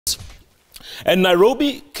And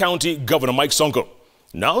Nairobi County Governor Mike Sonko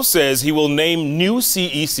now says he will name new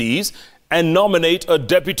CECs and nominate a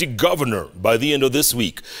deputy governor by the end of this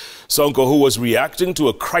week. Sonko, who was reacting to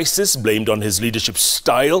a crisis blamed on his leadership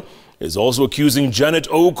style, is also accusing Janet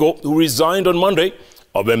Ooko, who resigned on Monday,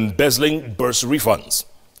 of embezzling bursary funds.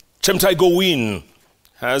 Chemtai Gowin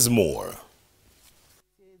has more.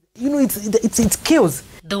 You know, it's chaos.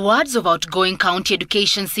 The words of outgoing County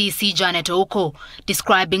Education CEC Janet Ooko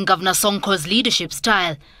describing Governor Sonko's leadership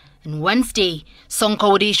style. And Wednesday,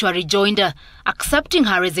 Sonko would issue a rejoinder, accepting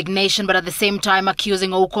her resignation but at the same time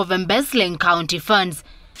accusing Ooko of embezzling county funds.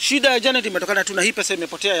 Shida ya Janet imetokana tu na hii pesa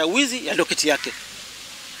imepotea ya wizi ya doketi yake.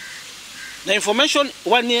 Na information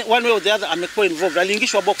one way or the other amekuwa involved,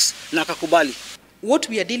 aliingishwa box na akakubali. What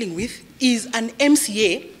we are dealing with is an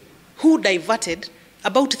MCA who diverted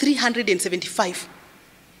about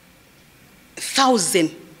 375,000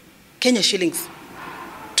 Kenya shillings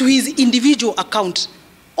to his individual account.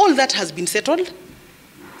 All that has been settled.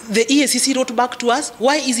 The EACC wrote back to us,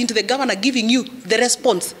 why isn't the governor giving you the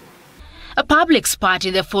response? A public spat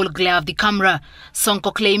in the full glare of the camera.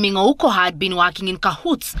 Sonko claiming Ooko had been working in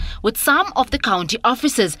cahoots with some of the county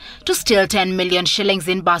officers to steal 10 million shillings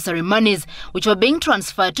in bursary monies, which were being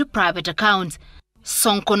transferred to private accounts.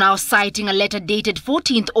 Sonko now citing a letter dated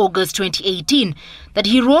 14th August 2018 that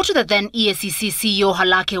he wrote to the then EACC CEO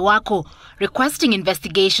Halake Wako requesting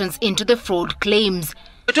investigations into the fraud claims.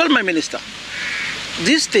 I told my minister,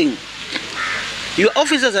 this thing, your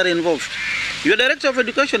officers are involved. Your director of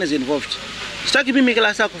education is involved. Sitaki mimi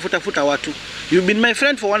kila saa kufuta watu. You've been my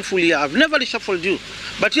friend for 1 full year. I've never reshuffled you.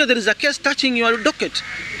 But here there is a case touching your docket.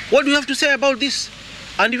 What do you have to say about this?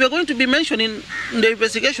 And if you're going to be mentioned in the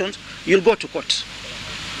investigations, you'll go to court.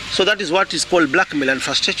 So that is what is called blackmail and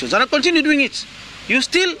frustrations. And I'll continue doing it.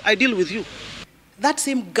 I deal with you. That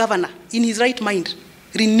same governor, in his right mind,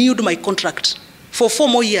 renewed my contract for 4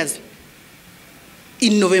 more years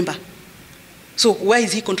in November. So why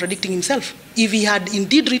is he contradicting himself? If he had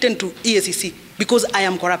indeed written to EACC, because I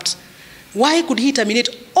am corrupt, why could he terminate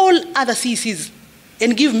all other CECs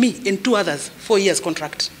and give me and 2 others 4 years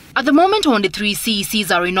contract? At the moment, only 3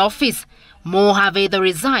 CECs are in office. More have either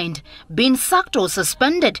resigned, been sacked or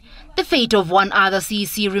suspended. The fate of 1 other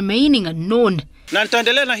CEC remaining unknown. Na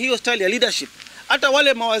nitaendelea na hiyo style ya leadership. Hata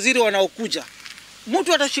wale mawaziri wanaokuja,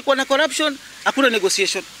 mtu atashikwa na corruption, hakuna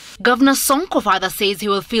negotiation. Governor Sonko further says he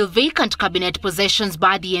will fill vacant cabinet positions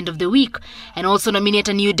by the end of the week and also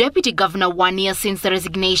nominate a new deputy governor 1 year since the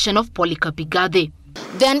resignation of Polycarp Igathe.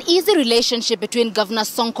 The uneasy relationship between Governor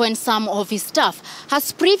Sonko and some of his staff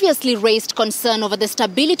has previously raised concern over the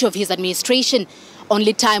stability of his administration.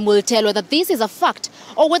 Only time will tell whether this is a fact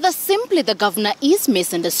or whether simply the governor is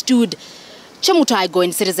misunderstood. Chemtai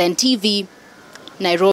Gowin, Citizen TV, Nairobi.